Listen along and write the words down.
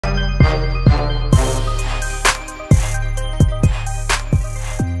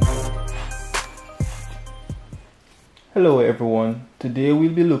Hello everyone, today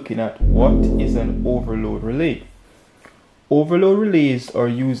we'll be looking at what is an overload relay. Overload relays are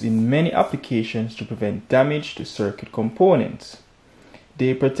used in many applications to prevent damage to circuit components.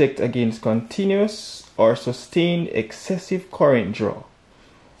 They protect against continuous or sustained excessive current draw.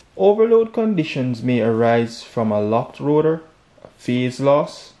 Overload conditions may arise from a locked rotor, a phase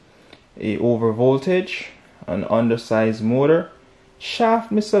loss, a overvoltage, an undersized motor, shaft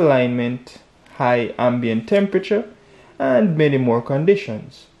misalignment, high ambient temperature, and many more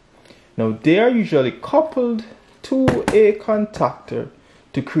conditions. Now they are usually coupled to a contactor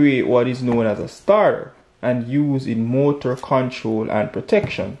to create what is known as a starter and used in motor control and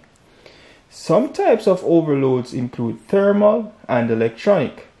protection. Some types of overloads include thermal and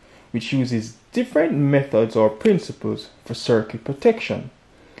electronic, which uses different methods or principles for circuit protection.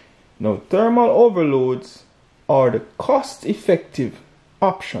 Now thermal overloads are the cost-effective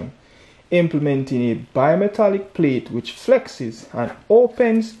option, implementing a bimetallic plate which flexes and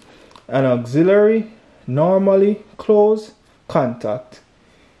opens an auxiliary normally closed contact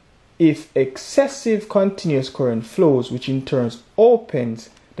if excessive continuous current flows, which in turn opens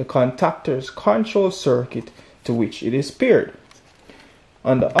the contactor's control circuit to which it is paired.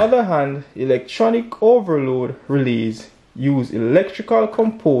 On the other hand, electronic overload relays use electrical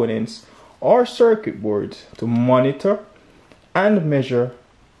components or circuit boards to monitor and measure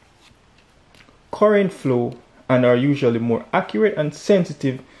current flow and are usually more accurate and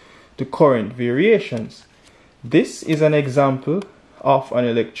sensitive to current variations. This is an example of an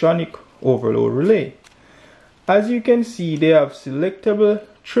electronic overload relay. As you can see, they have selectable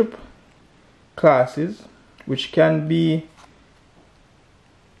trip classes which can be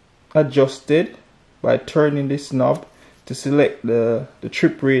adjusted by turning this knob to select the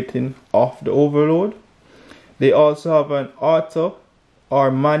trip rating of the overload. They also have an auto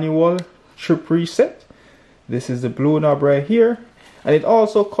or manual trip reset. This is the blue knob right here, and it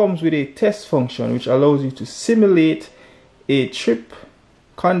also comes with a test function which allows you to simulate a trip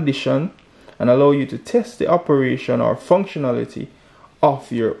condition and allow you to test the operation or functionality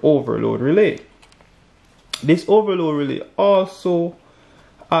of your overload relay. This overload relay also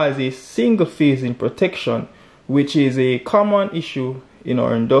has a single phasing protection, which is a common issue in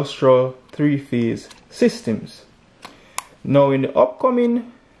our industrial three-phase systems. Now in the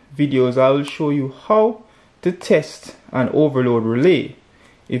upcoming videos, I will show you how to test an overload relay,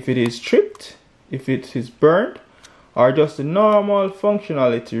 if it is tripped, if it is burned, or just the normal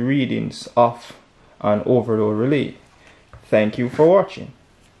functionality readings of an overload relay. Thank you for watching.